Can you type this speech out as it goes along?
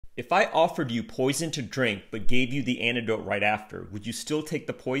If I offered you poison to drink but gave you the antidote right after, would you still take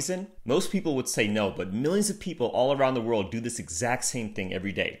the poison? Most people would say no, but millions of people all around the world do this exact same thing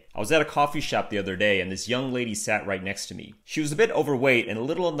every day. I was at a coffee shop the other day and this young lady sat right next to me. She was a bit overweight and a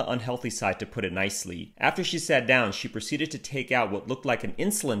little on the unhealthy side, to put it nicely. After she sat down, she proceeded to take out what looked like an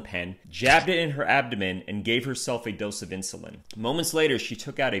insulin pen, jabbed it in her abdomen, and gave herself a dose of insulin. Moments later, she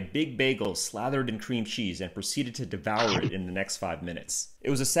took out a big bagel slathered in cream cheese and proceeded to devour it in the next 5 minutes. It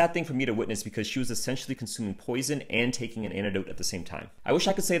was a sad thing for me to witness because she was essentially consuming poison and taking an antidote at the same time. I wish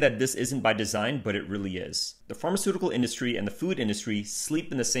I could say that this isn't by design, but it really is. The pharmaceutical industry and the food industry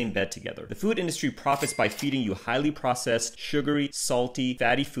sleep in the same bed together. The food industry profits by feeding you highly processed, sugary, salty,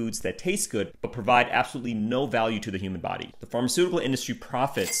 fatty foods that taste good but provide absolutely no value to the human body. The pharmaceutical industry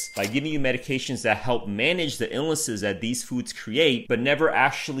profits by giving you medications that help manage the illnesses that these foods create but never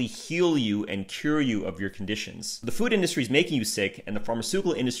actually heal you and cure you of your conditions. The food industry is making you sick and the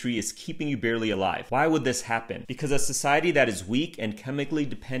pharmaceutical industry is keeping you barely alive. Why would this happen? Because a society that is weak and chemically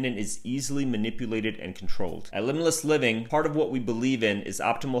dependent is easily manipulated and controlled. At Limitless Living, part of what we believe in is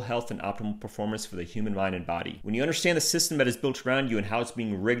optimal health and optimal performance for the human mind and body. When you understand the system that is built around you and how it's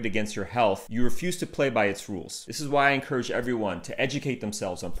being rigged against your health, you refuse to play by its rules. This is why I encourage everyone to educate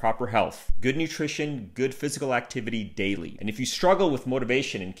themselves on proper health, good nutrition, good physical activity daily. And if you struggle with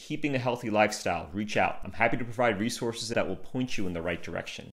motivation and keeping a healthy lifestyle, reach out. I'm happy to provide resources that will point you in the right direction.